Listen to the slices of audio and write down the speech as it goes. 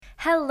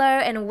Hello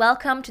and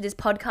welcome to this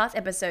podcast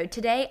episode.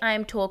 Today I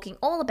am talking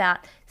all about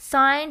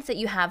signs that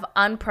you have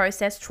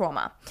unprocessed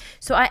trauma.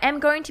 So I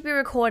am going to be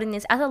recording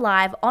this as a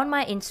live on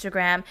my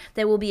Instagram.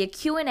 There will be a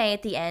Q&A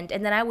at the end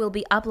and then I will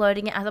be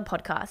uploading it as a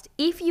podcast.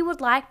 If you would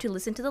like to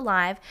listen to the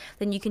live,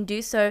 then you can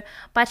do so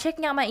by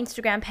checking out my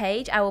Instagram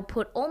page. I will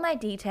put all my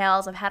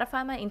details of how to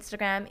find my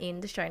Instagram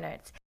in the show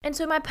notes. And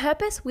so my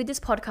purpose with this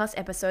podcast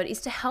episode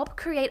is to help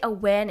create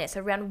awareness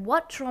around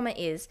what trauma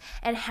is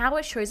and how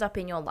it shows up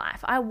in your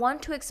life. I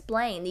want to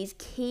explain these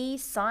key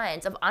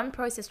signs of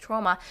unprocessed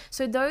trauma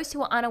so those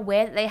who are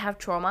unaware that they have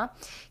trauma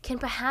can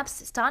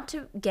perhaps start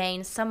to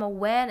gain some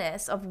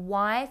awareness of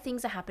why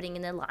things are happening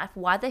in their life,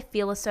 why they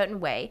feel a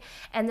certain way,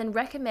 and then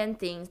recommend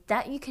things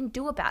that you can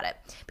do about it.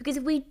 Because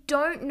if we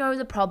don't know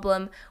the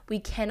problem, we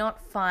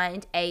cannot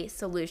find a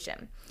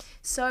solution.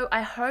 So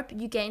I hope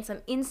you gain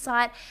some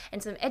insight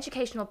and some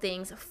educational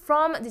things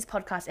from this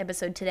podcast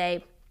episode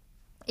today.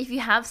 If you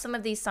have some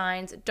of these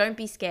signs, don't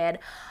be scared.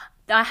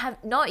 I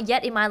have not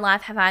yet in my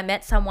life have I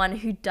met someone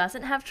who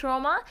doesn't have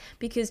trauma,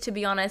 because to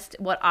be honest,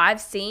 what I've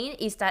seen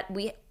is that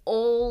we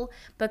all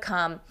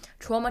become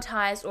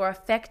traumatized or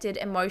affected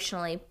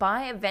emotionally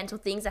by events or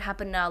things that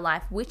happen in our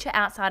life which are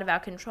outside of our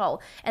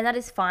control. And that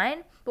is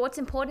fine. But what's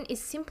important is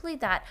simply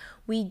that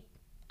we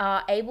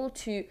are able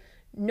to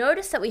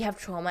notice that we have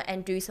trauma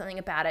and do something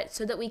about it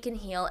so that we can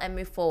heal and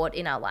move forward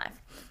in our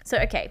life. So,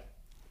 okay,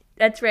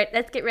 let's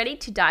get ready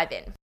to dive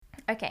in.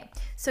 Okay,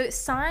 so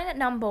sign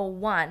number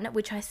one,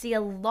 which I see a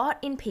lot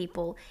in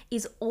people,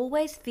 is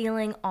always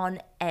feeling on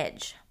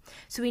edge.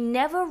 So we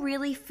never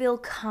really feel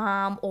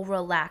calm or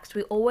relaxed.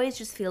 We always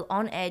just feel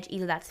on edge.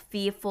 Either that's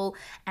fearful,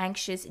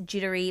 anxious,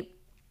 jittery.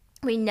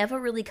 We never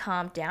really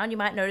calm down. You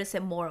might notice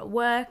it more at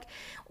work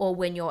or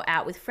when you're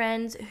out with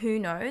friends, who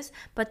knows?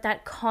 But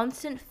that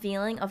constant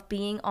feeling of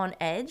being on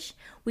edge,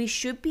 we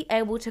should be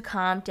able to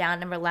calm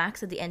down and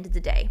relax at the end of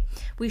the day.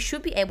 We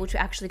should be able to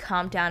actually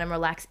calm down and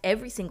relax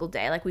every single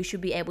day. Like, we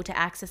should be able to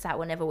access that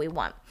whenever we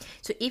want.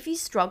 So if you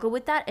struggle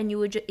with that and you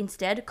were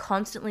instead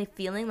constantly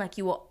feeling like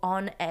you were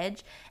on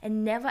edge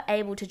and never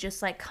able to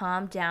just like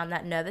calm down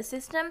that nervous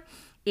system,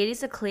 it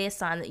is a clear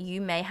sign that you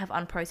may have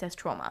unprocessed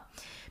trauma.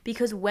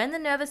 Because when the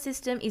nervous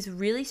system is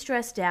really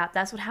stressed out,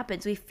 that's what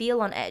happens. We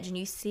feel on edge, and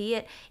you see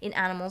it in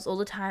animals all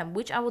the time,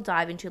 which I will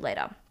dive into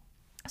later.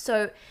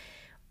 So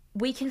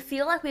we can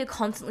feel like we are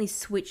constantly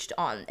switched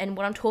on. And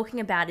what I'm talking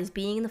about is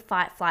being in the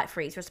fight, flight,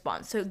 freeze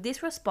response. So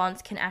this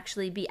response can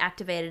actually be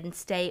activated and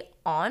stay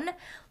on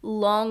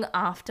long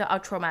after a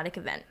traumatic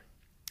event,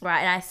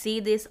 right? And I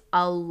see this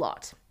a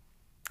lot.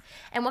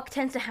 And what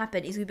tends to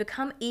happen is we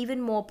become even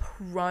more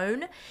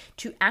prone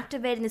to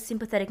activating the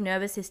sympathetic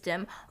nervous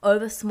system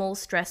over small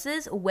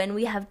stresses when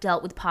we have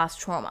dealt with past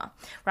trauma,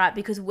 right?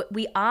 Because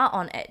we are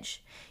on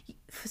edge.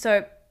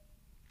 So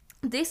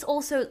this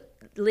also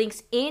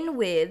links in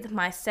with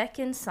my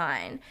second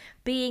sign,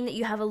 being that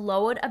you have a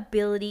lowered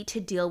ability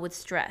to deal with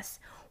stress.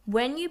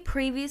 When you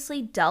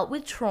previously dealt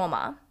with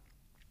trauma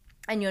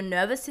and your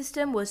nervous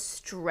system was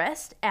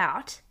stressed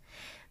out,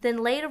 then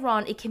later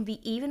on it can be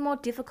even more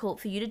difficult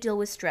for you to deal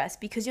with stress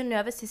because your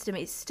nervous system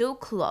is still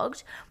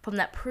clogged from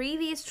that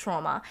previous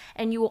trauma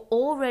and you are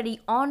already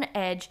on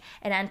edge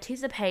and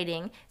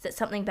anticipating that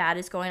something bad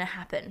is going to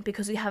happen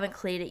because you haven't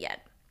cleared it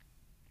yet.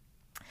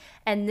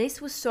 And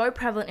this was so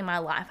prevalent in my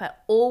life. I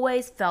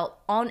always felt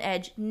on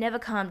edge, never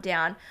calmed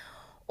down,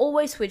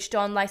 always switched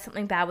on like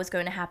something bad was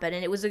going to happen.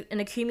 And it was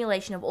an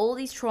accumulation of all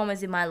these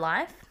traumas in my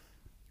life,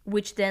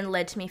 which then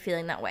led to me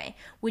feeling that way,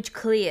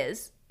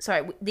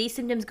 these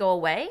symptoms go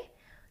away,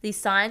 these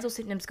signs or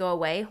symptoms go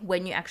away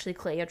when you actually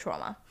clear your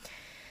trauma.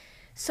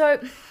 So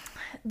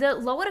the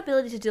lowered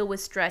ability to deal with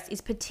stress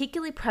is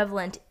particularly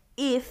prevalent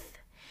if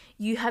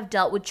you have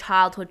dealt with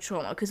childhood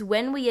trauma, because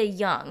when we are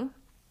young,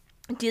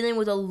 dealing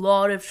with a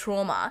lot of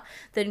trauma,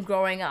 then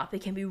growing up,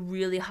 it can be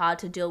really hard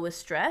to deal with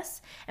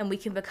stress, and we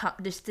can become,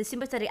 the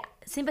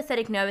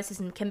sympathetic nervous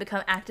system can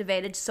become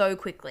activated so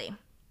quickly.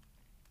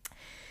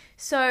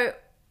 So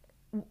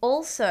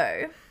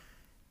also,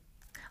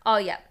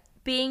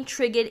 being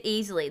triggered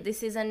easily.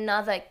 This is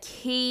another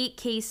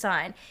key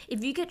sign.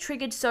 If you get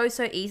triggered so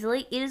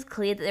easily, it is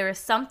clear that there is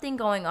something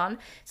going on,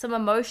 some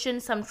emotion,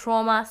 some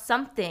trauma,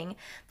 something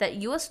that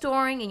you are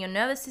storing in your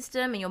nervous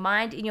system, in your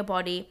mind, in your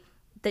body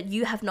that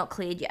you have not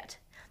cleared yet.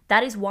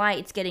 That is why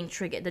it's getting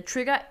triggered. The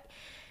trigger,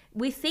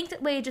 we think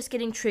that we're just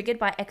getting triggered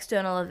by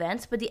external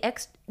events, but the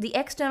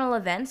external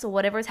events or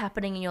whatever is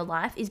happening in your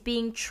life is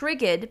being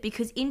triggered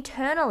because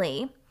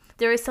internally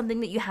there is something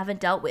that you haven't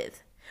dealt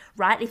with,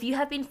 right? If you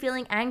have been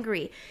feeling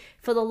angry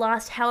for the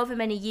last however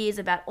many years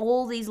about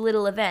all these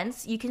little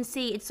events, you can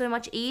see it's so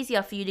much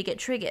easier for you to get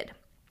triggered.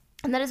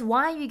 And that is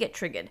why you get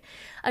triggered.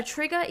 A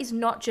trigger is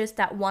not just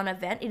that one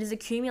event. It is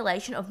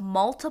accumulation of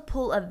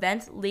multiple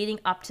events leading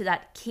up to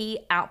that key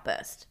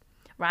outburst,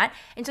 right?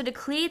 And so to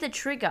clear the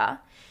trigger,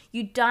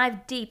 you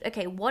dive deep.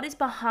 Okay, what is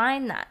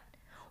behind that?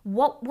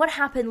 What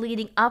happened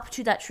leading up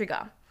to that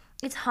trigger?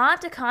 It's hard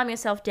to calm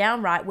yourself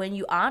down, right, when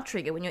you are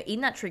triggered, when you're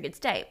in that triggered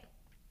state.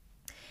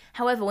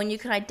 However, when you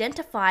can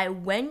identify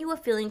when you are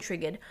feeling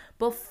triggered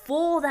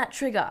before that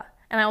trigger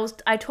And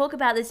I talk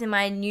about this in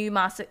my new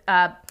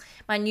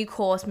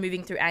course,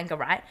 Moving Through Anger,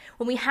 right?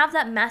 When we have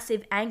that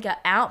massive anger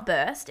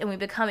outburst and we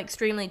become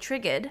extremely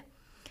triggered,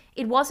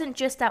 it wasn't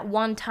just that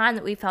one time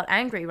that we felt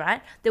angry,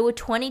 right? There were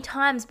 20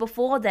 times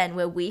before then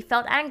where we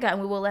felt anger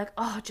and we were like,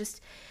 oh,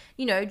 just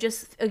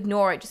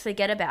ignore it, just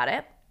forget about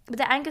it. But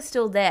the anger's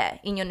still there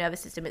in your nervous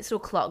system. It's still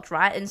clogged,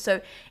 right? And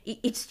so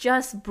it's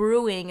just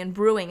brewing, and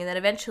then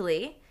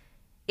eventually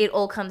it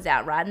all comes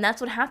out, right? And that's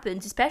what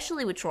happens,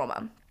 especially with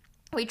trauma.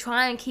 We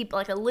try and keep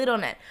like a lid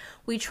on it.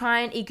 We try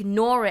and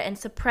ignore it and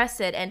suppress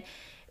it. And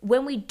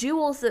when we do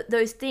all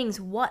those things,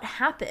 what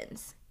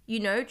happens?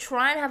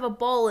 Try and have a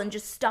bowl and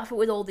just stuff it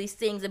with all these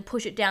things and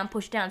push it down.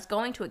 It's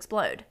going to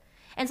explode.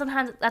 And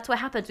sometimes that's what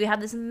happens. We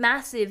have this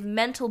massive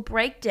mental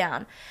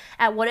breakdown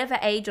at whatever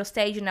age or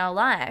stage in our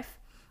life.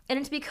 And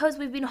it's because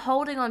we've been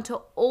holding on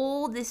to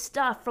all this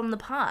stuff from the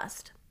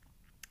past,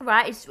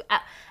 right?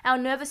 Our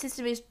nervous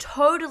system is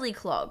totally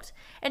clogged.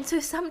 And so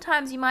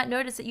sometimes you might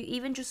notice that you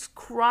even just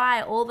cry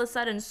all of a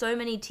sudden, so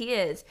many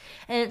tears,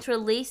 and it's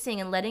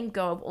releasing and letting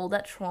go of all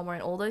that trauma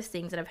and all those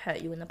things that have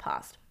hurt you in the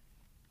past.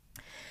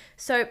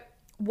 So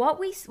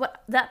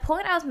that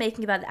point I was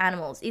making about the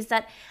animals is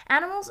that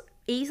animals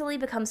easily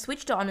become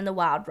switched on in the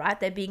wild, right?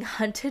 They're being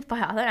hunted by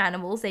other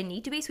animals. They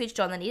need to be switched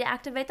on. They need to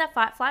activate that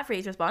fight, flight,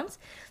 freeze response.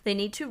 They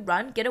need to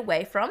run, get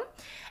away from.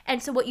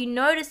 And so what you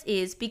notice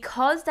is,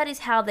 because that is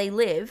how they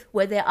live,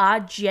 where there are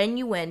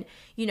genuine,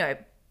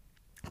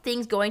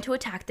 things going to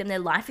attack them, their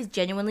life is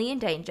genuinely in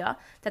danger,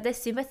 that their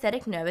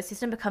sympathetic nervous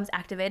system becomes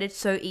activated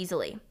so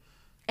easily.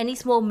 Any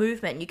small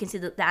movement, you can see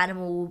that the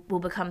animal will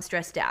become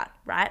stressed out,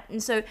 right?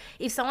 And so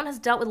if someone has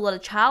dealt with a lot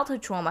of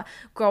childhood trauma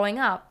growing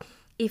up,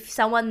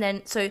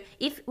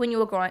 when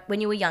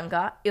you were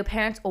younger, your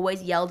parents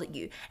always yelled at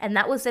you, and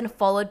that was then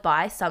followed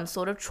by some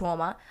sort of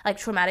trauma, like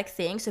traumatic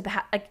thing. So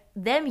perhaps like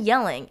them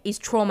yelling is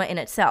trauma in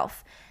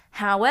itself.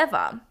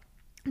 However,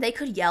 they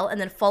could yell, and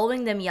then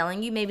following them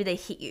yelling you, maybe they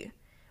hit you,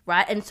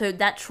 right? And so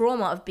that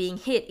trauma of being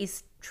hit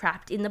is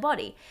trapped in the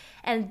body.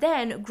 And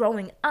then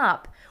growing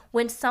up,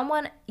 when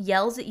someone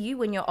yells at you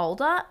when you're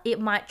older, it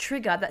might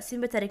trigger that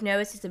sympathetic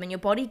nervous system, and your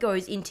body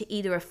goes into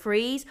either a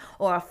freeze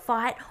or a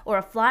fight or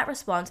a flight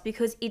response,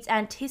 because it's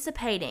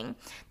anticipating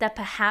that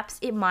perhaps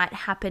it might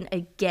happen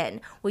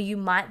again, where you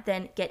might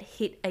then get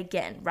hit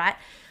again, right?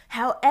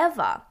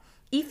 However,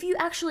 if you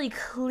actually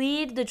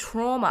cleared the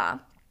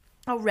trauma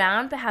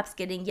around perhaps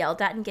getting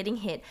yelled at and getting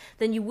hit,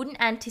 then you wouldn't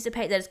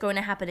anticipate that it's going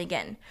to happen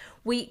again.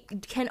 We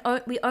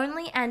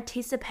only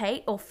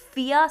anticipate or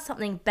fear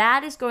something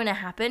bad is going to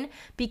happen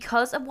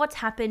because of what's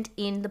happened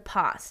in the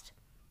past.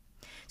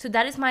 So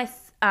that is my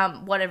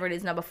whatever it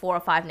is, number 4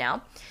 or 5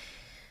 now.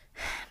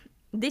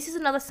 This is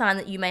another sign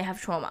that you may have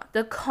trauma: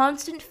 the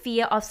constant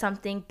fear of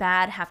something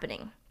bad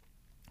happening.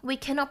 We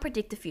cannot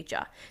predict the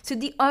future. So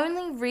the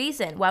only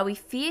reason why we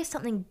fear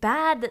something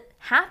bad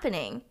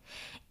happening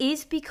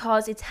is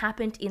because it's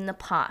happened in the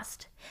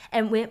past,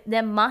 and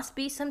there must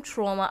be some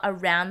trauma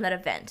around that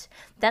event.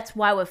 That's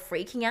why we're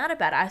freaking out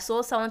about it. I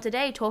saw someone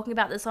today talking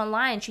about this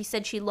online. She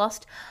said she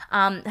lost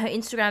her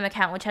Instagram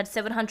account, which had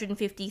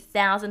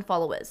 750,000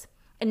 followers,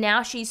 and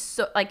now she's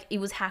it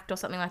was hacked or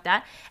something like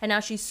that, and now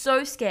she's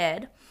so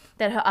scared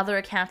that her other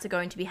accounts are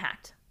going to be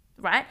hacked,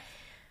 right?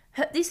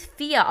 This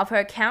fear of her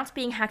accounts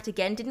being hacked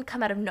again didn't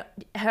come out of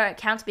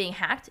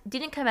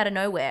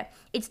nowhere.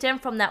 It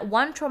stemmed from that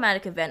one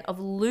traumatic event of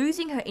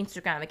losing her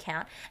Instagram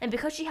account, and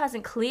because she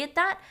hasn't cleared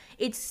that,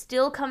 it's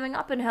still coming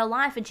up in her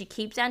life, and she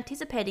keeps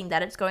anticipating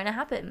that it's going to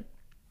happen.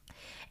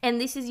 And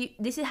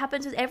this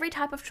happens with every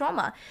type of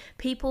trauma.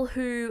 People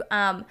who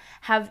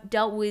have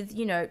dealt with,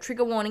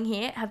 trigger warning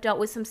here, have dealt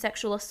with some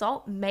sexual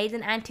assault, may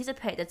then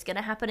anticipate that's going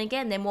to happen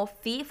again. They're more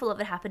fearful of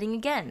it happening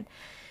again.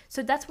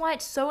 So that's why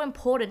it's so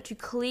important to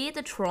clear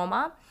the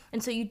trauma,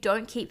 and so you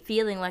don't keep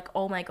feeling like,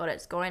 oh my God,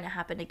 it's going to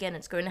happen again,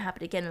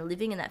 and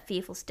living in that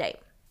fearful state.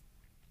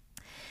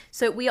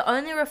 So we are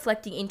only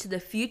reflecting into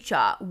the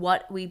future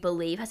what we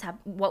believe has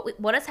happened,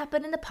 what has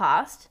happened in the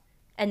past,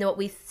 and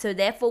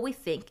therefore we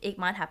think it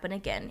might happen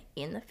again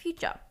in the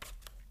future.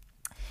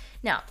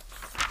 Now,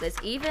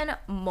 there's even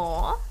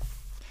more.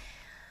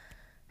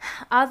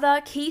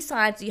 Other key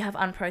signs you have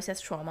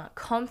unprocessed trauma: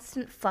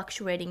 constant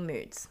fluctuating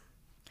moods.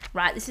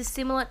 Right? This is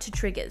similar to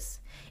triggers.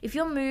 If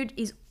your mood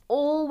is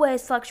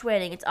always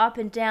fluctuating, it's up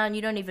and down,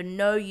 you don't even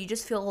know, you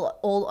just feel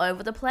all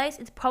over the place,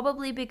 it's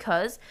probably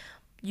because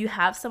you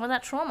have some of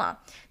that trauma.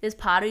 There's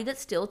part of you that's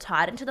still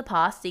tied into the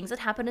past, things that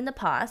happened in the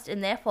past,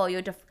 and therefore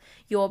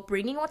you're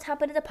bringing what's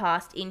happened in the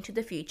past into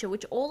the future,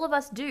 which all of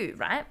us do,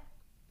 right?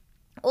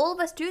 All of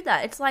us do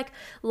that. It's like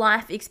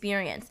life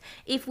experience.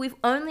 If we've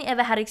only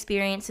ever had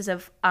experiences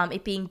of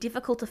it being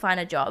difficult to find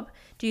a job,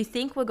 do you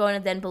think we're going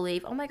to then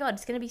believe, oh my God,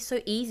 it's going to be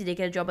so easy to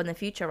get a job in the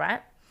future,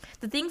 right?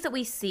 The things that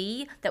we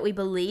see, that we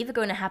believe are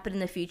going to happen in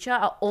the future,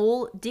 are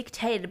all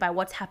dictated by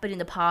what's happened in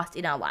the past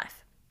in our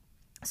life.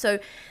 So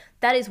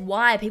that is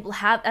why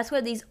that's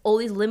where all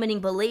these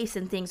limiting beliefs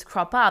and things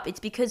crop up. It's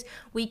because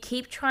we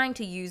keep trying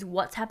to use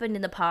what's happened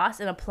in the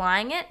past and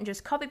applying it and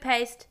just copy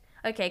paste.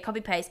 Okay,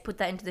 copy paste, put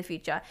that into the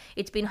future.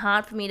 It's been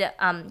hard for me to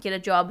get a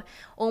job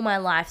all my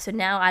life, so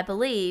now I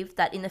believe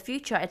that in the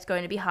future it's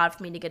going to be hard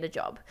for me to get a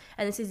job.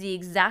 And this is the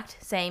exact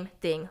same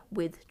thing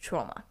with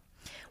trauma.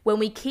 When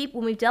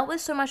we've dealt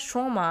with so much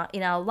trauma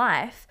in our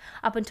life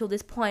up until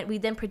this point, we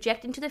then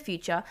project into the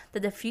future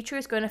that the future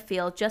is going to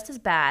feel just as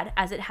bad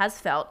as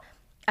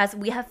as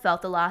we have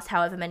felt the last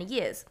however many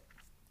years.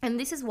 And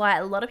this is why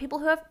a lot of people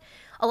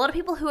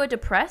who are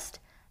depressed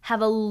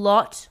have a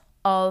lot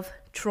of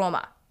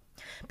trauma.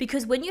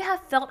 Because when you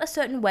have felt a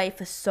certain way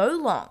for so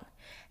long,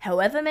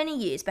 however many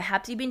years,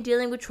 perhaps you've been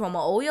dealing with trauma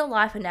all your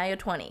life and now you're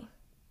 20.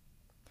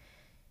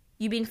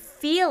 You've been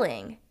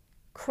feeling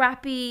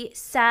crappy,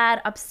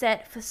 sad,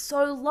 upset for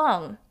so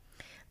long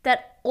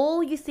that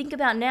all you think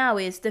about now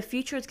is the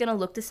future is going to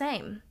look the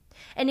same.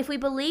 And if we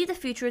believe the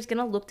future is going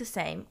to look the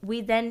same,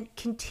 we then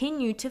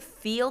continue to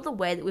feel the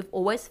way that we've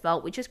always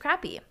felt, which is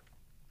crappy.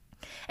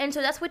 And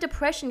so that's where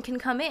depression can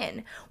come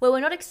in, where we're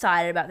not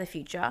excited about the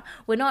future.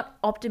 We're not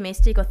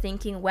optimistic or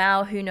thinking,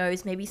 wow, who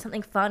knows, maybe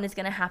something fun is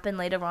going to happen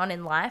later on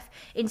in life.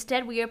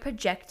 Instead, we are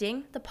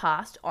projecting the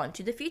past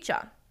onto the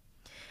future.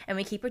 And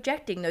we keep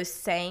projecting those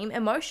same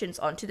emotions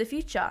onto the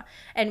future.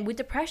 And with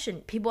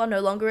depression, people are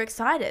no longer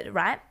excited,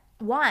 right?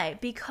 Why?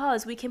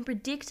 Because we can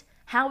predict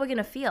how we're going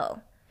to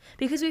feel.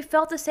 Because we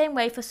felt the same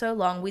way for so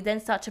long, we then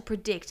start to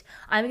predict,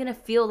 I'm going to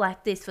feel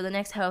like this for the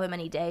next however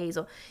many days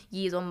or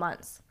years or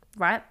months,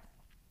 right?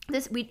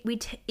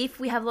 If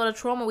we have a lot of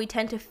trauma, we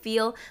tend to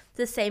feel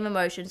the same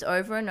emotions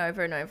over and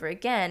over and over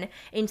again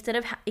instead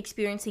of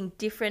experiencing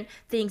different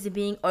things and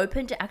being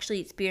open to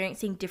actually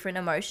experiencing different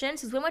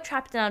emotions. Because when we're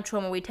trapped in our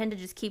trauma, we tend to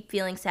just keep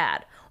feeling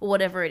sad or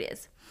whatever it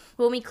is.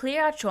 When we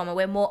clear our trauma,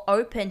 we're more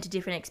open to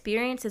different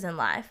experiences in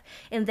life,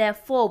 and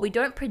therefore we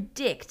don't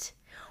predict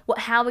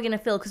how we're going to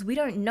feel because we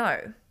don't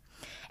know.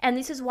 And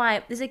this is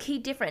why there's a key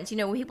difference.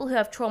 When people who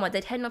have trauma,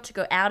 they tend not to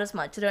go out as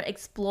much. They don't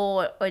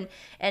explore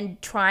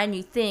and try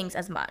new things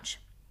as much.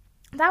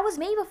 That was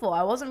me before.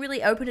 I wasn't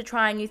really open to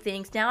trying new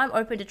things. Now I'm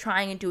open to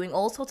trying and doing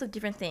all sorts of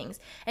different things.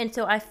 And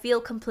so I feel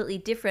completely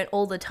different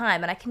all the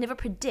time. And I can never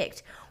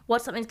predict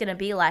what something's going to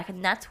be like.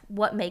 And that's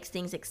what makes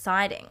things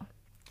exciting.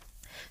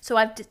 So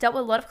I've dealt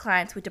with a lot of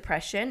clients with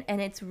depression,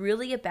 and it's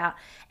really about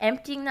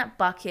emptying that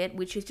bucket,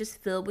 which is just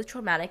filled with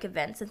traumatic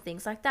events and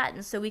things like that.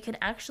 And so we can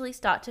actually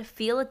start to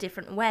feel a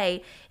different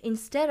way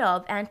instead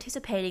of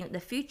anticipating that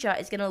the future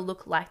is going to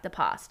look like the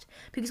past,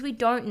 because we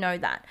don't know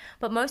that.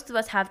 But most of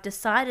us have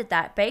decided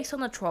that based on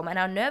the trauma, and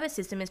our nervous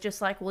system is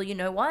just like, well, you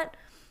know what?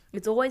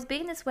 It's always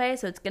been this way,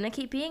 so it's going to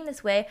keep being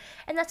this way.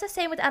 And that's the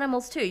same with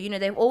animals too.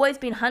 They've always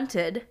been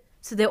hunted.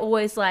 So they're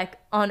always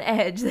on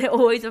edge. They're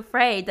always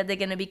afraid that they're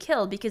going to be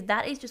killed because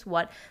that is just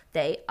what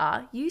they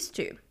are used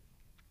to.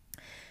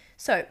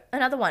 So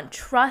another one,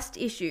 trust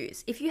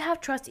issues. If you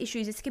have trust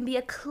issues, this can be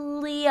a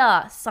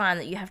clear sign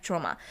that you have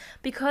trauma.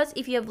 Because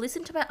if you have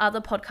listened to my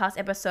other podcast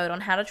episode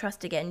on how to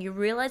trust again, you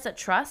realize that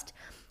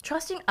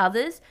trusting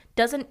others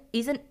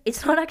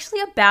it's not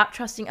actually about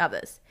trusting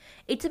others.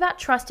 It's about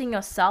trusting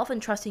yourself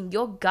and trusting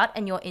your gut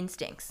and your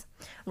instincts,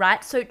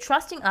 right? So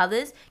trusting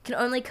others can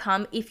only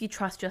come if you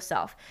trust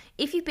yourself.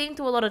 If you've been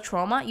through a lot of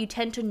trauma, you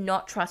tend to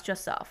not trust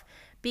yourself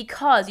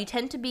because you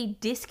tend to be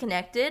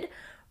disconnected.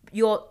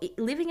 You're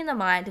living in the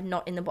mind and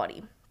not in the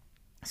body.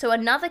 So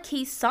another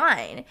key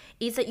sign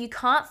is that you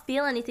can't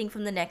feel anything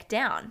from the neck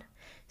down.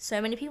 So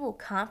many people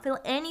can't feel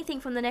anything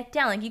from the neck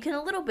down. You can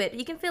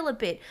feel a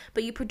bit,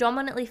 but you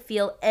predominantly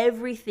feel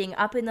everything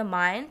up in the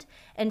mind,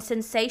 and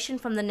sensation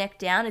from the neck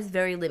down is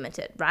very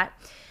limited, right?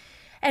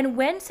 And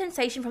when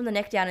sensation from the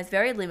neck down is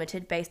very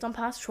limited based on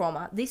past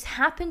trauma, this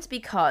happens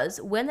because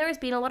when there has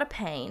been a lot of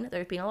pain, there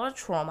has been a lot of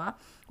trauma,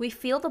 we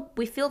feel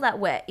that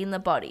way in the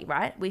body,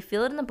 right? We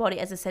feel it in the body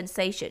as a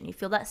sensation. You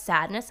feel that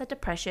sadness, that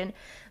depression,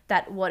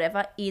 that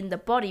whatever in the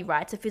body,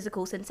 right? It's a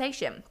physical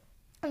sensation.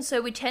 And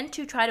so we tend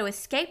to try to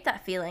escape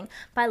that feeling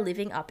by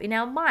living up in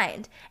our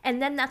mind.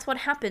 And then that's what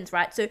happens,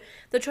 right? So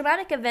the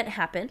traumatic event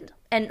happened,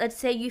 and let's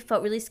say you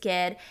felt really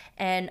scared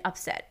and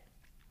upset.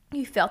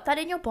 You felt that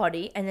in your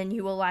body, and then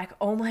you were like,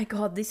 oh my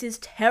God, this is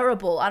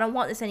terrible. I don't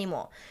want this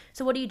anymore.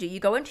 So what do? You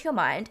go into your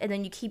mind, and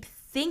then you keep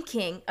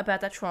thinking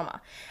about that trauma.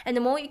 And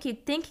the more you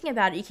keep thinking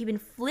about it, you keep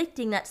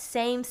inflicting that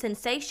same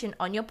sensation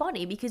on your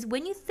body, because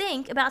when you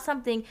think about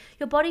something,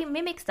 your body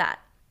mimics that.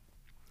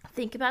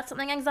 Think about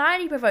something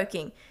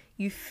anxiety-provoking.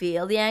 You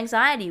feel the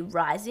anxiety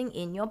rising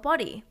in your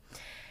body.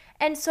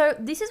 And so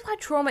this is why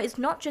trauma is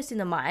not just in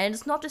the mind,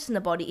 it's not just in the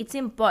body, it's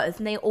in both,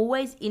 and they're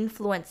always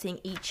influencing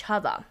each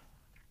other.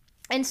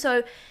 And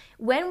so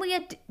when we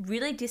are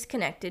really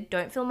disconnected,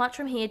 don't feel much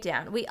from here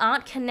down, we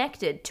aren't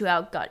connected to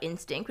our gut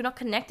instinct, we're not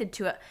connected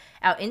to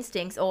our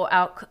instincts or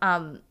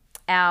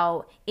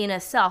our inner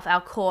self,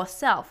 our core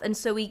self. And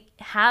so we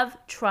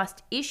have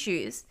trust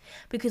issues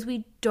because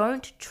we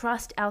don't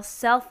trust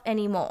ourselves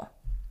anymore.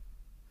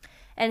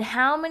 And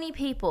how many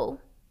people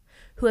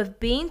who have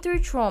been through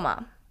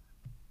trauma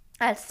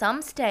at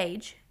some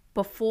stage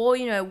before,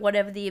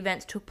 whatever the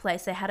events took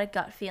place, they had a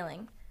gut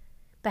feeling.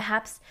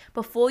 Perhaps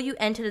before you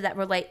entered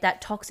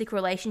that toxic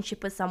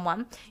relationship with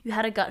someone, you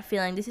had a gut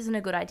feeling, this isn't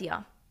a good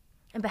idea.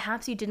 and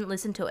perhaps you didn't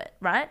listen to it,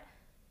 right?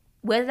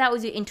 Whether that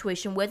was your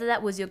intuition, whether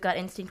that was your gut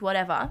instinct,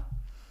 whatever.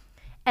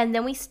 And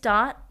then we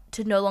start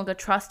to no longer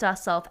trust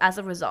ourselves as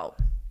a result,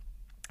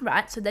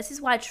 right? So this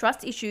is why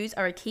trust issues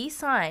are a key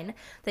sign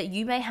that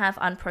you may have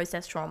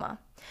unprocessed trauma.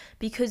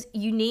 Because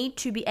you need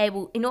to be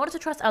able, in order to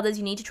trust others,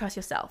 you need to trust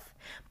yourself.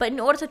 But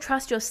in order to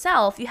trust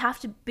yourself, you have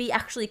to be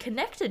actually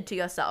connected to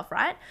yourself,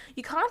 right?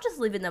 You can't just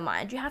live in the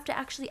mind. You have to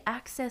actually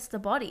access the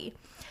body.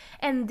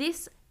 And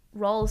this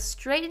rolls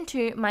straight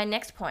into my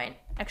next point.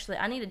 Actually,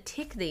 I need to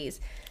tick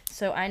these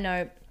so I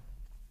know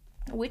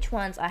which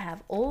ones I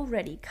have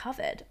already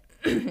covered.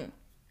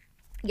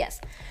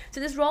 Yes. So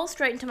this rolls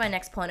straight into my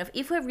next point of,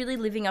 if we're really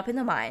living up in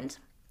the mind,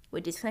 we're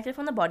disconnected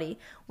from the body,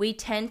 we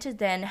tend to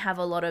then have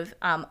a lot of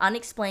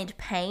unexplained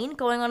pain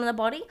going on in the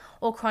body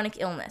or chronic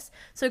illness.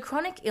 So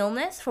chronic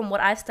illness, from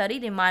what I've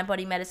studied in mind,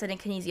 body medicine and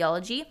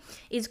kinesiology,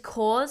 is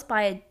caused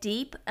by a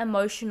deep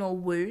emotional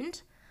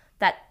wound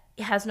that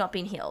has not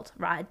been healed,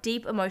 right? A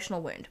deep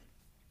emotional wound.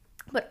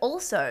 But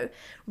also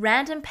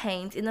random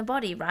pains in the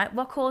body, right?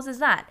 What causes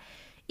that?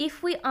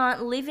 If we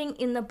aren't living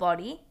in the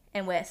body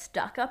and we're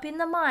stuck up in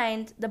the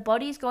mind, the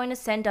body is going to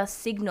send us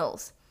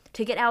signals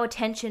to get our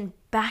attention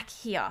back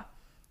here,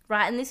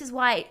 right? And this is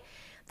why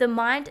the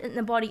mind and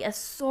the body are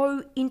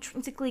so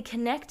intrinsically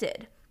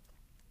connected,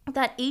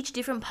 that each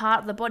different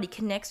part of the body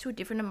connects to a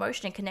different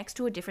emotion and connects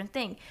to a different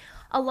thing.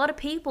 A lot of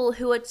people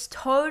who are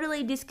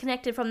totally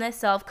disconnected from their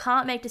self,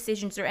 can't make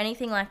decisions or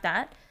anything like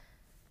that,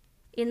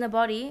 in the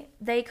body,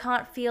 they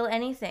can't feel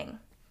anything.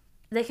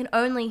 They can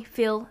only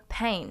feel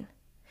pain.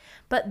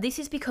 But this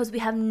is because we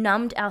have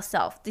numbed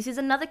ourselves. This is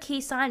another key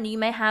sign you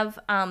may have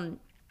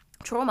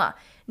trauma.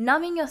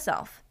 Numbing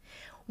yourself.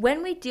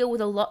 When we deal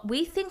with a lot,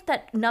 we think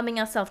that numbing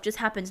ourselves just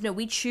happens. No,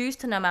 we choose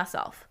to numb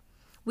ourselves.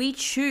 We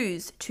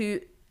choose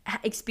to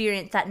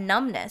experience that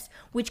numbness,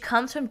 which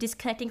comes from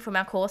disconnecting from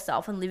our core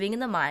self and living in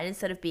the mind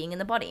instead of being in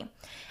the body.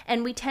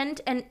 And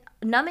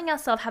numbing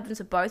ourselves happens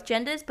with both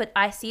genders, but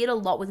I see it a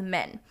lot with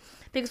men.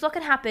 Because what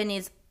can happen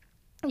is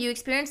you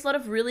experience a lot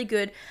of really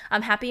good,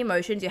 happy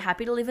emotions. You're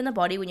happy to live in the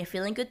body when you're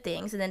feeling good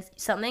things, and then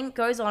something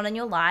goes on in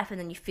your life and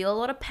then you feel a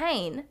lot of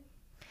pain.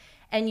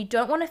 And you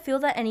don't want to feel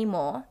that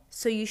anymore,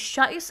 so you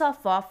shut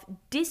yourself off,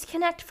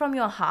 disconnect from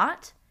your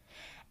heart,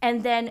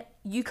 and then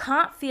you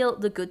can't feel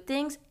the good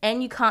things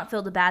and you can't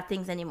feel the bad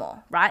things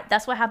anymore, right?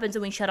 That's what happens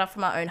when we shut off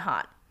from our own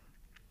heart.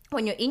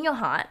 When you're in your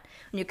heart,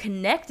 when you're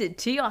connected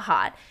to your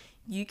heart,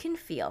 you can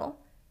feel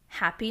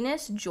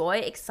happiness, joy,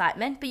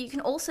 excitement, but you can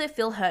also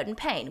feel hurt and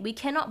pain. We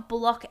cannot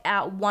block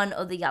out one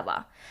or the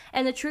other.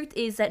 And the truth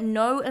is that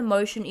no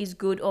emotion is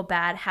good or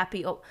bad,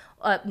 happy or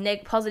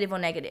positive or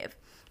negative.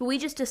 We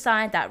just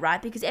decide that,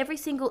 right? Because every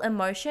single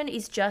emotion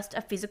is just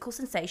a physical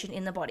sensation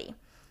in the body.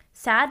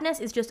 Sadness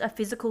is just a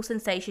physical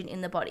sensation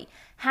in the body.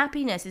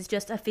 Happiness is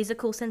just a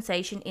physical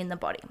sensation in the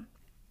body.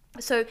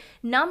 So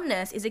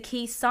numbness is a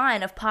key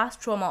sign of past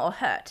trauma or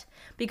hurt,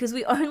 because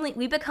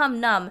we become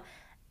numb.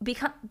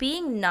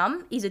 Being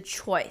numb is a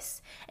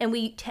choice, and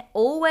we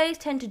always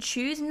tend to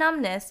choose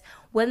numbness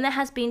when there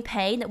has been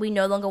pain that we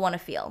no longer want to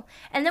feel.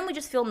 And then we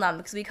just feel numb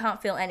because we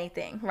can't feel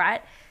anything,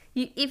 right?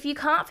 If you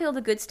can't feel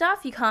the good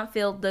stuff, you can't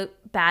feel the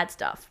bad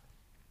stuff.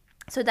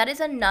 So that is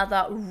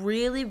another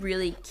really,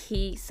 really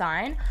key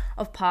sign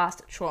of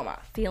past trauma,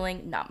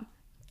 feeling numb.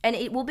 And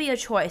it will be a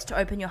choice to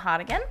open your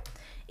heart again.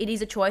 It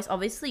is a choice,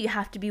 obviously. You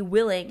have to be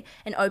willing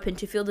and open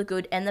to feel the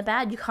good and the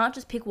bad. You can't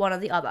just pick one or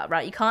the other,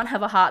 right? You can't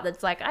have a heart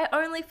that's like, I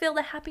only feel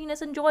the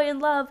happiness and joy and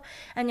love,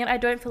 and yet I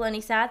don't feel any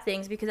sad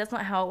things, because that's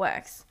not how it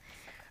works,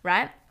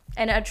 right?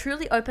 And a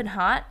truly open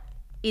heart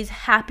is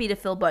happy to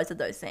feel both of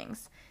those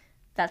things.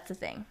 That's the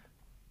thing.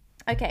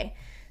 Okay,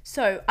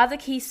 so other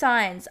key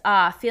signs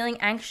are feeling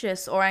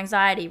anxious or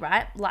anxiety,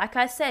 right? Like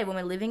I said, when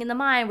we're living in the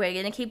mind, we're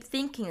going to keep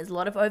thinking. There's a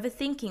lot of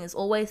overthinking. There's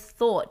always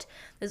thought.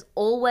 There's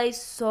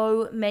always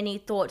so many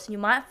thoughts. And you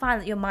might find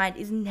that your mind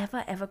is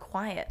never, ever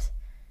quiet.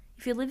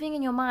 If you're living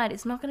in your mind,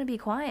 it's not going to be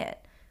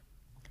quiet.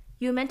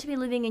 You're meant to be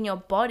living in your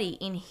body,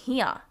 in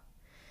here.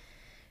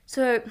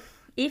 So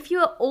if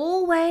you're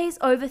always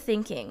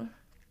overthinking,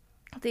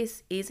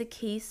 this is a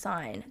key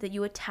sign that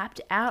you are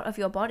tapped out of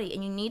your body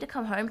and you need to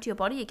come home to your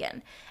body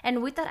again.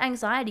 And with that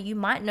anxiety, you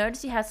might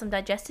notice you have some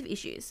digestive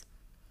issues.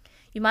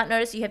 You might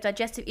notice you have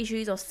digestive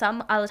issues or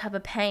some other type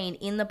of pain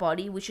in the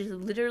body, which is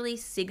literally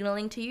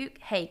signaling to you,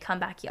 hey, come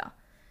back here.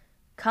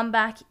 Come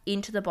back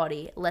into the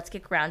body. Let's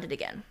get grounded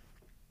again.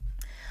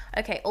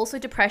 Okay, also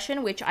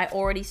depression, which I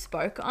already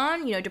spoke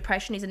on.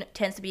 Depression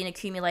tends to be an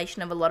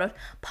accumulation of a lot of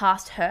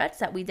past hurts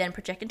that we then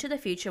project into the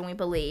future, and we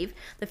believe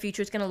the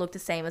future is going to look the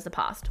same as the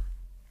past.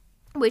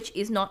 Which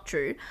is not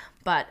true,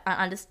 but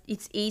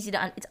it's easy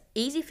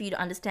for you to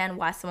understand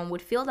why someone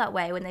would feel that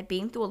way when they've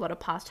been through a lot of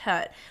past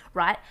hurt,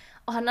 right?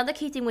 Another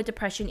key thing with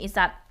depression is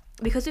that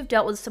because we've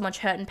dealt with so much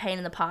hurt and pain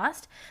in the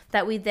past,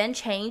 that we then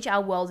change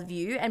our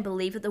worldview and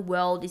believe that the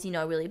world is,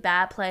 a really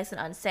bad place, an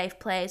unsafe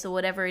place, or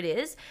whatever it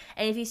is.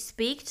 And if you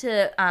speak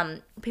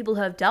to people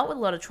who have dealt with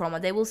a lot of trauma,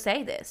 they will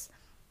say this.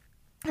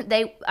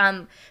 they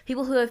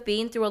people who have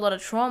been through a lot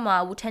of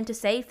trauma will tend to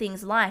say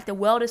things like the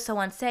world is so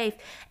unsafe,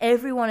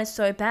 everyone is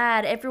so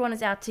bad, everyone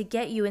is out to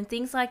get you, and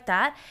things like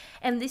that.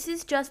 And these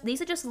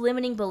are just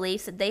limiting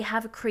beliefs that they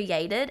have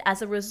created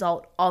as a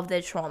result of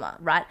their trauma,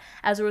 right?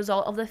 As a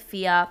result of the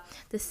fear,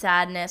 the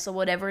sadness, or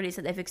whatever it is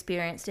that they've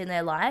experienced in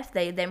their life,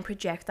 they then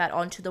project that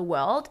onto the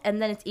world,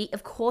 and then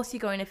of course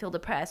you're going to feel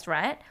depressed,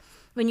 right?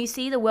 When you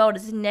see the world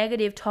as a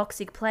negative,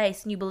 toxic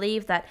place, and you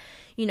believe that,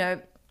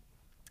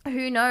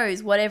 who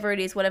knows, whatever it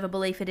is, whatever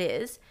belief it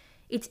is,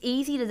 it's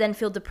easy to then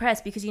feel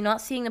depressed because you're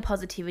not seeing the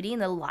positivity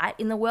and the light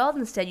in the world.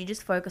 Instead, you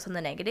just focus on the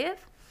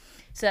negative.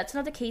 So that's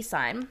another key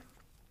sign.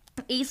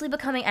 Easily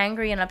becoming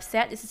angry and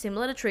upset. This is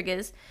similar to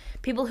triggers.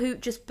 People who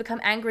just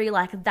become angry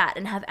like that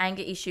and have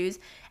anger issues.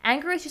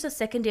 Anger is just a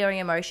secondary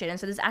emotion. And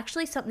so there's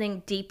actually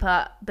something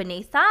deeper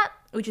beneath that,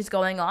 which is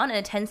going on, and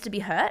it tends to be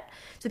hurt.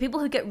 So people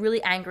who get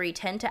really angry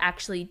tend to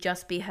actually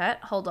just be hurt.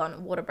 Hold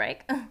on, water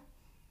break.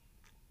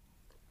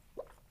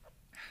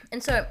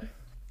 And so,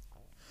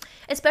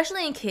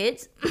 especially in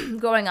kids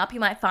growing up, you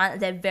might find that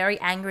they're very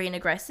angry and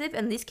aggressive.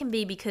 And this can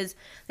be because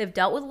they've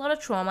dealt with a lot of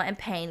trauma and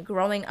pain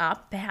growing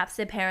up. Perhaps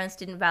their parents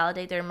didn't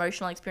validate their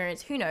emotional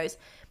experience. Who knows?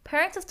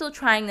 Parents are still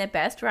trying their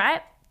best,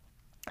 right?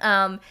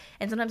 And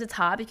sometimes it's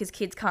hard because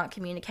kids can't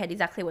communicate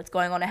exactly what's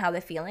going on and how they're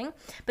feeling.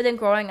 But then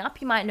growing up,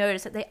 you might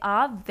notice that they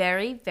are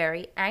very,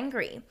 very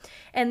angry.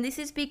 And this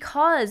is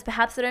because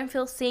perhaps they don't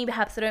feel seen,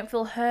 perhaps they don't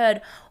feel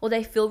heard, or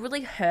they feel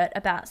really hurt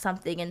about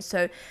something. And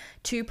so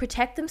to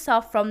protect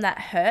themselves from that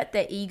hurt,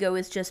 their ego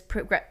is just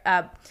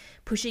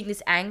pushing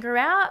this anger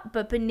out.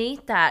 But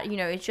beneath that,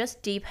 it's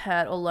just deep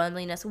hurt or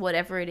loneliness or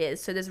whatever it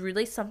is. So there's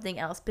really something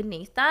else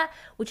beneath that,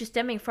 which is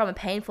stemming from a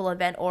painful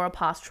event or a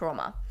past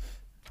trauma.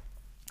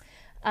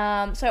 So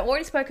I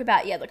already spoke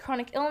about, the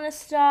chronic illness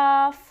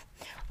stuff.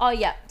 Oh,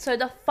 yeah. So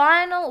the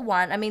final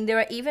one, there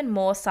are even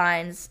more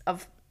signs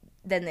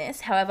than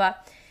this. However,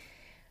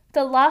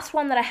 the last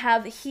one that I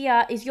have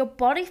here is your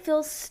body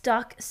feels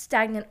stuck,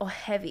 stagnant, or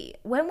heavy.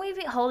 When we've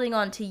been holding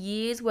on to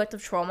years worth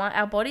of trauma,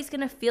 our body's going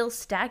to feel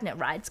stagnant,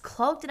 right? It's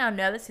clogged in our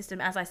nervous system,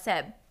 as I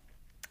said.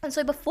 And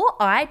so before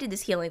I did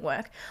this healing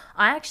work,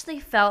 I actually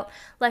felt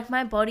like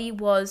my body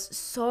was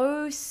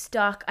so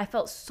stuck. I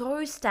felt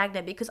so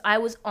stagnant because I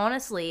was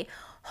honestly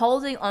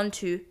holding on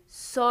to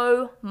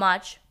so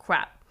much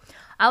crap.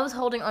 I was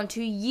holding on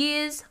to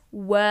years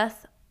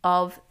worth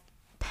of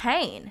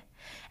pain.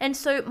 And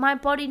so my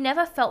body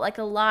never felt like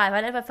alive.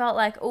 I never felt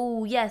like,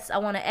 oh, yes, I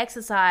want to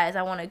exercise.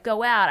 I want to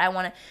go out. I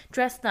want to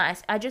dress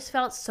nice. I just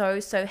felt so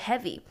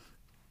heavy.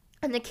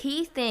 And the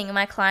key thing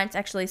my clients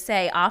actually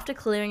say after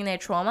clearing their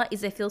trauma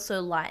is they feel so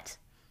light.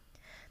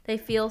 They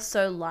feel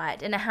so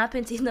light. And it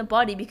happens in the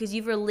body because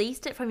you've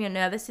released it from your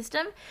nervous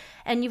system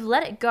and you've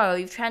let it go.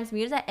 You've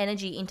transmuted that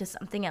energy into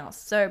something else.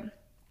 So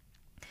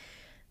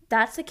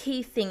that's a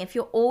key thing. If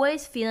you're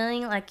always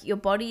feeling like your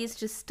body is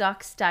just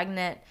stuck,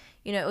 stagnant,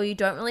 or you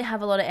don't really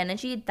have a lot of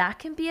energy, that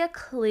can be a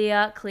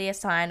clear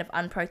sign of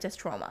unprocessed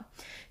trauma.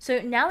 So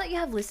now that you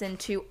have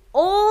listened to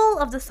all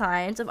of the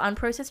signs of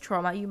unprocessed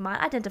trauma, you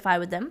might identify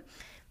with them.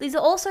 These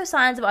are also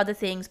signs of other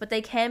things, but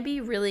they can be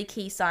really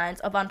key signs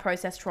of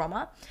unprocessed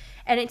trauma.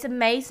 And it's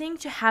amazing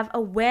to have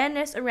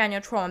awareness around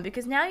your trauma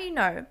because now you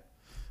know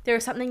there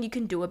is something you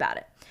can do about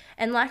it.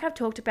 And like I've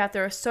talked about,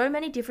 there are so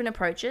many different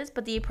approaches,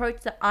 but the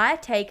approach that I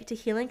take to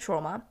healing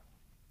trauma,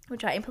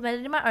 which I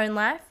implemented in my own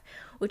life,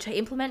 which I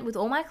implement with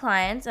all my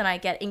clients, and I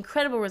get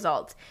incredible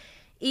results,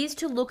 is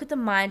to look at the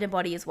mind and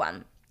body as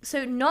one.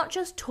 So not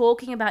just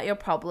talking about your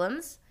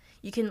problems.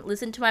 You can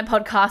listen to my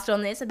podcast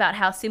on this about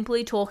how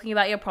simply talking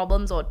about your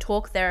problems or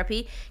talk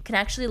therapy can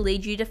actually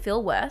lead you to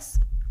feel worse.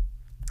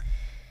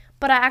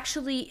 But I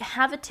actually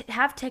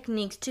have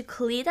techniques to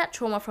clear that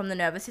trauma from the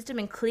nervous system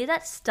and clear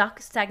that stuck,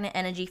 stagnant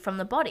energy from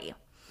the body.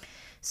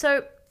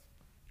 So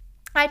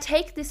I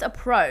take this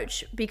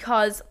approach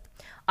because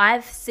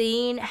I've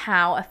seen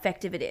how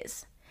effective it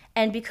is.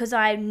 And because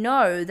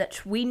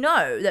we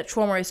know that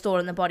trauma is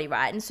stored in the body,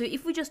 right? And so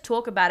if we just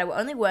talk about it, we're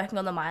only working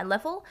on the mind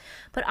level.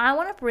 But I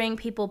want to bring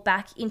people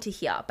back into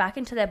here, back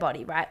into their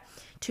body, right?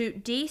 To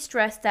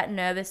de-stress that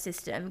nervous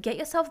system, get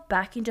yourself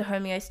back into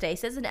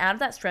homeostasis and out of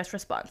that stress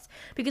response.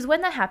 Because when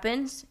that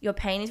happens, your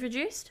pain is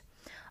reduced.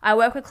 I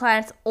work with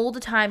clients all the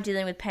time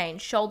dealing with pain,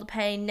 shoulder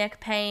pain, neck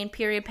pain,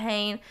 period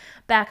pain,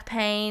 back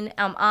pain,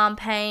 arm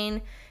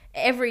pain,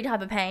 every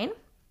type of pain.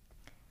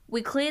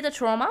 We clear the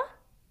trauma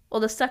or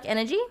the stuck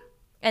energy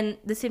and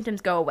the symptoms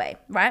go away,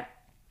 right?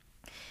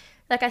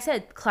 Like I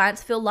said,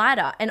 clients feel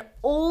lighter and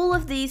all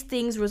of these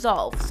things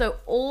resolve. So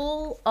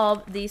all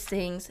of these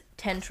things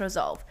tend to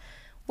resolve.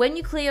 When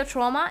you clear your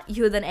trauma,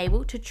 you're then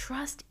able to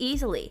trust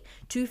easily,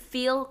 to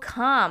feel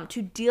calm,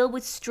 to deal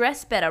with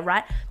stress better,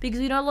 right? Because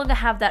we no longer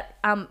have that,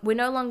 we're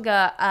no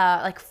longer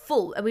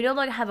full, we no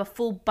longer have a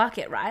full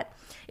bucket, right?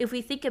 If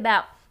we think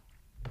about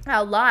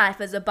our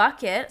life as a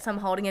bucket, so I'm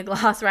holding a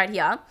glass right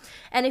here,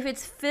 and if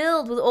it's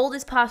filled with all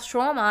this past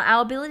trauma,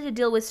 our ability to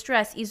deal with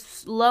stress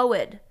is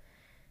lowered.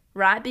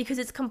 right? Because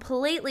it's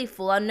completely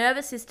full. Our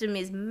nervous system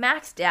is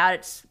maxed out.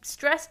 It's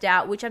stressed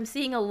out, which I'm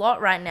seeing a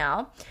lot right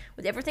now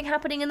with everything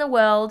happening in the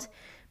world.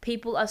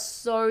 People are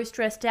so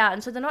stressed out,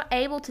 and so they're not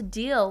able to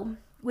deal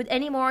with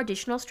any more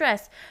additional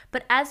stress.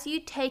 But as you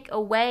take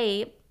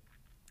away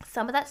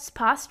some of that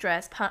past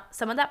stress,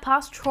 some of that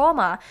past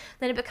trauma,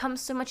 then it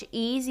becomes so much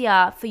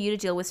easier for you to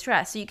deal with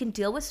stress. So you can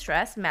deal with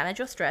stress, manage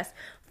your stress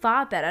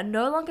far better,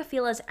 no longer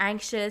feel as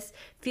anxious,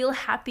 feel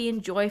happy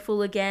and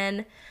joyful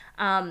again,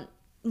 no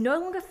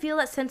longer feel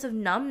that sense of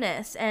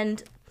numbness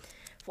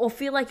or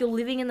feel like you're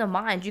living in the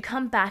mind. You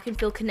come back and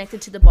feel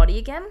connected to the body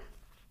again.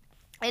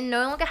 And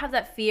no longer have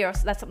that fear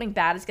that something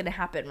bad is going to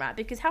happen, right?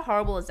 Because how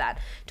horrible is that?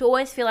 To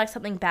always feel like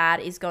something bad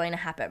is going to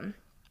happen.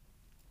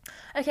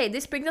 Okay,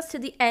 this brings us to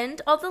the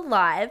end of the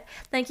live.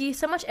 Thank you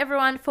so much,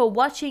 everyone, for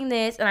watching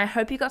this, and I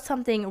hope you got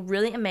something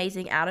really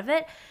amazing out of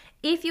it.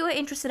 If you are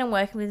interested in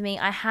working with me,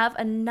 I have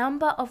a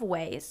number of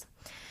ways.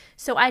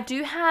 So I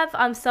do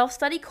have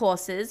self-study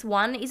courses.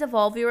 One is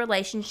Evolve Your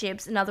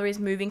Relationships. Another is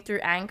Moving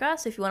Through Anger.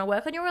 So if you want to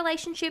work on your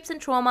relationships and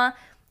trauma,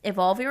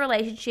 evolve your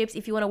relationships.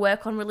 If you want to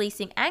work on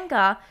releasing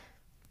anger,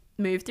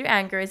 Move Through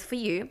Anger is for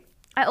you.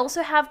 I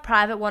also have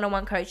private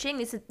one-on-one coaching.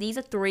 These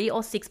are 3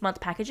 or 6 month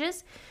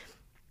packages.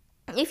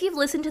 If you've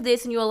listened to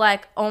this and you're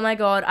like, oh my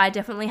God, I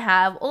definitely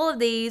have all of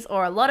these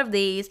or a lot of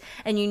these,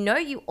 and you know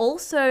you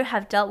also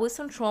have dealt with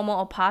some trauma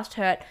or past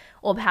hurt,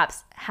 or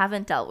perhaps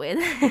haven't dealt with,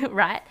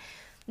 right?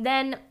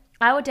 Then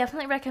I would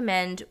definitely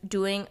recommend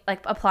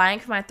applying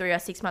for my 3 or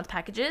 6 month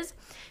packages.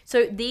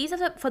 So these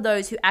are for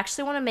those who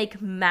actually want to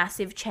make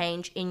massive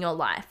change in your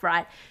life,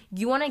 right?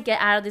 You want to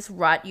get out of this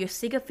rut. You're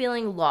sick of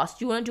feeling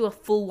lost. You want to do a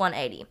full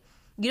 180.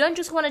 You don't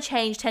just want to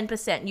change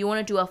 10%. You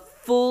want to do a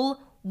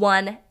full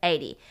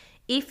 180.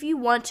 If you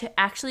want to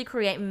actually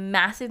create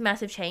massive,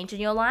 massive change in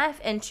your life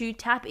and to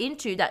tap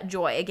into that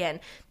joy again,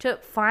 to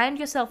find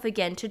yourself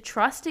again, to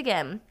trust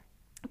again,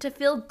 to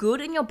feel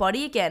good in your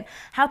body again,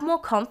 have more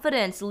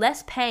confidence,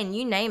 less pain,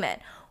 you name it.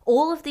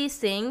 All of these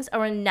things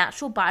are a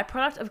natural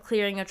byproduct of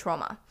clearing your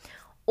trauma.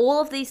 All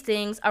of these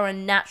things are a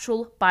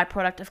natural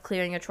byproduct of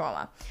clearing your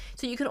trauma.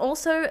 So you can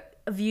also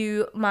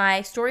view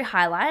my story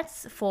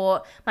highlights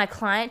for my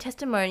client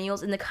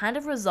testimonials and the kind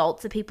of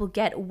results that people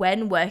get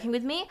when working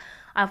with me.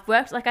 I've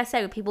worked, like I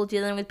said, with people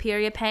dealing with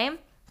period pain,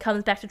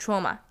 comes back to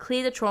trauma.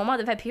 Clear the trauma.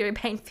 They've had period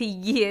pain for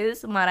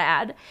years, might I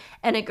add,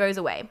 and it goes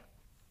away.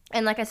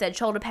 And like I said,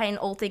 shoulder pain,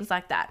 all things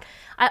like that.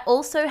 I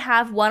also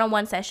have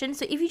one-on-one sessions.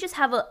 So if you just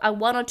have a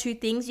 1 or 2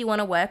 things you want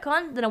to work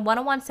on, then a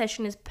one-on-one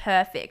session is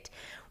perfect.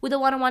 With a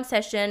one-on-one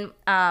session,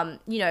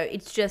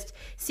 it's just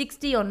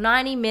 60 or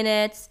 90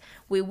 minutes.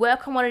 We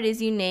work on what it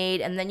is you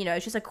need, and then,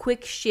 it's just a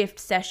quick shift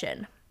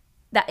session.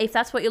 That if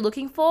that's what you're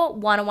looking for,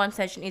 one-on-one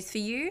session is for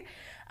you.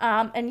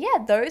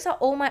 Those are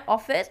all my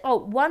offers. Oh,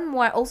 one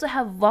more. I also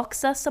have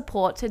Voxer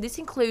support. So this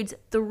includes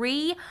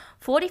 3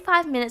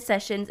 45-minute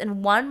sessions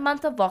and 1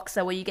 month of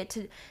Voxer where you get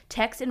to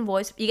text and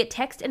voice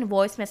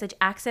message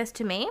access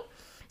to me.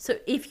 So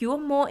if you're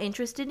more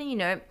interested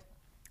in,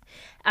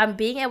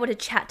 being able to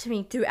chat to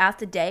me throughout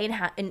the day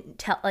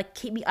and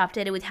keep me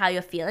updated with how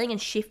you're feeling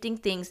and shifting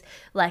things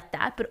like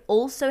that, but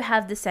also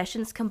have the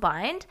sessions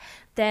combined,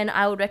 then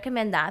I would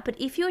recommend that. But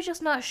if you're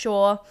just not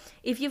sure,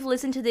 if you've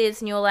listened to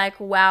this and you're like,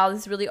 wow,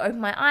 this really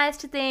opened my eyes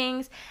to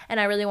things and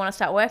I really want to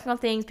start working on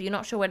things, but you're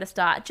not sure where to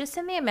start, just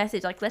send me a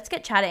message, let's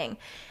get chatting.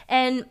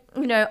 And,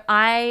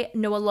 I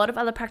know a lot of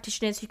other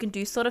practitioners who can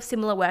do sort of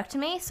similar work to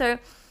me. So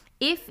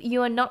if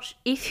you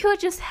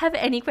just have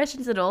any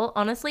questions at all,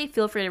 honestly,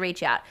 feel free to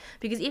reach out,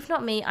 because if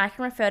not me, I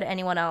can refer to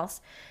anyone else.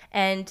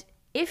 And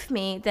if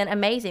me, then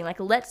amazing.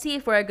 Let's see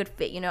if we're a good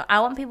fit. I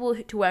want people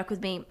to work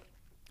with me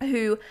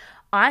who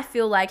I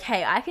feel like,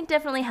 hey, I can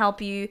definitely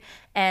help you,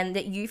 and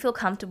that you feel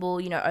comfortable,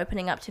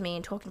 opening up to me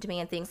and talking to me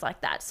and things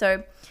like that.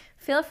 So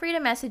feel free to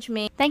message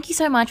me. Thank you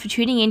so much for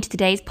tuning in to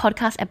today's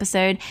podcast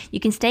episode. You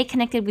can stay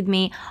connected with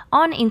me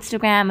on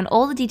Instagram, and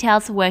all the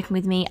details for working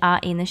with me are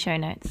in the show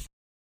notes.